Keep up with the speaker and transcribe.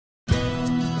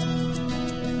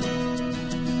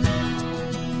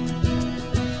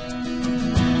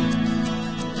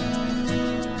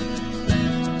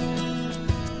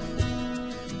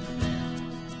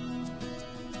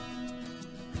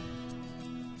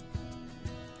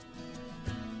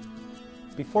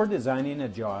Before designing a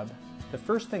job, the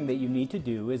first thing that you need to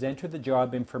do is enter the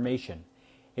job information.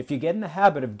 If you get in the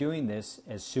habit of doing this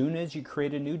as soon as you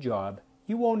create a new job,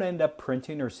 you won't end up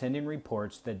printing or sending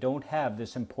reports that don't have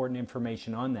this important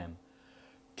information on them.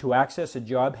 To access a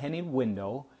job heading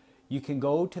window, you can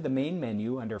go to the main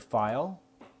menu under File,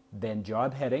 then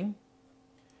Job Heading.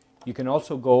 You can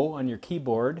also go on your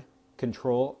keyboard,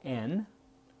 Control-N,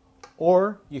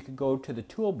 or you could go to the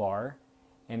toolbar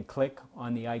and click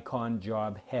on the icon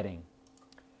Job Heading.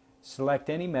 Select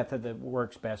any method that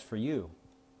works best for you.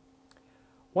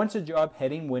 Once a job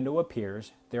heading window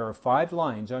appears, there are 5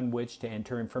 lines on which to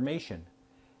enter information.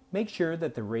 Make sure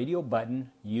that the radio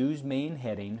button Use Main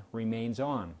Heading remains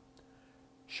on.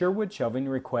 Sherwood Shelving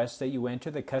requests that you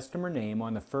enter the customer name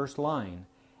on the first line,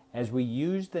 as we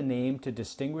use the name to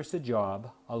distinguish the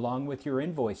job along with your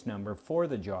invoice number for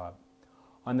the job.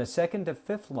 On the 2nd to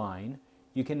 5th line,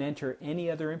 you can enter any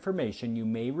other information you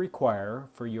may require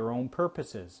for your own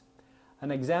purposes. An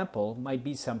example might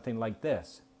be something like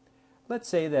this. Let's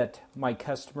say that my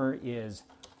customer is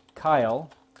Kyle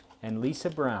and Lisa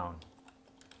Brown,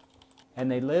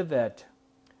 and they live at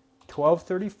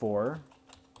 1234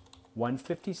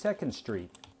 152nd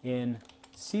Street in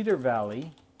Cedar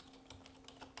Valley,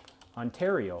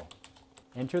 Ontario.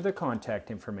 Enter the contact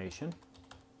information.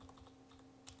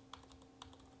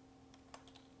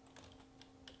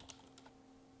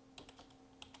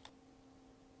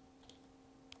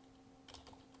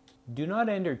 Do not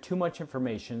enter too much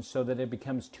information so that it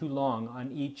becomes too long on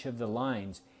each of the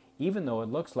lines, even though it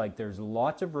looks like there's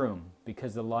lots of room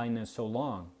because the line is so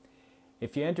long.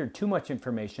 If you enter too much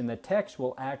information, the text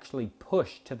will actually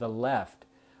push to the left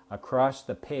across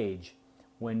the page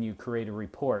when you create a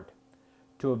report.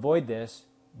 To avoid this,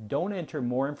 don't enter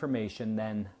more information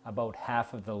than about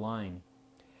half of the line.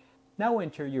 Now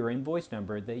enter your invoice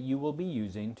number that you will be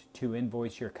using to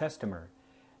invoice your customer.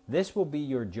 This will be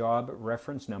your job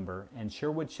reference number, and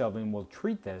Sherwood Shelving will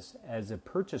treat this as a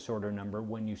purchase order number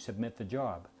when you submit the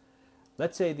job.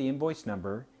 Let's say the invoice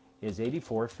number is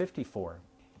 8454.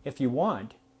 If you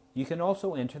want, you can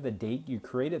also enter the date you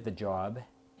created the job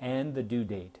and the due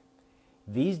date.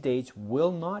 These dates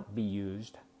will not be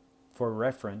used for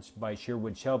reference by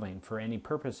Sherwood Shelving for any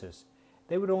purposes.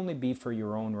 They would only be for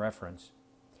your own reference.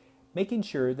 Making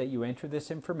sure that you enter this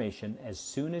information as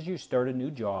soon as you start a new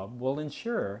job will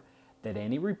ensure that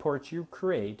any reports you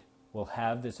create will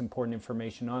have this important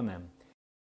information on them.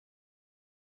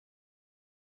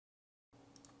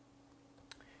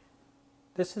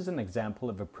 This is an example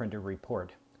of a printed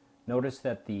report. Notice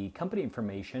that the company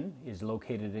information is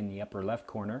located in the upper left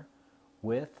corner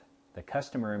with the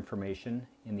customer information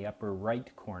in the upper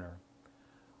right corner.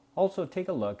 Also, take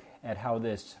a look at how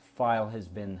this file has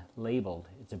been labeled.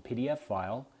 It's a PDF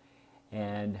file,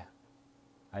 and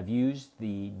I've used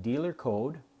the dealer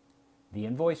code, the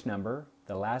invoice number,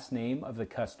 the last name of the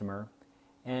customer,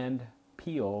 and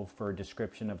PO for a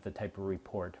description of the type of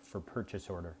report for purchase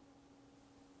order.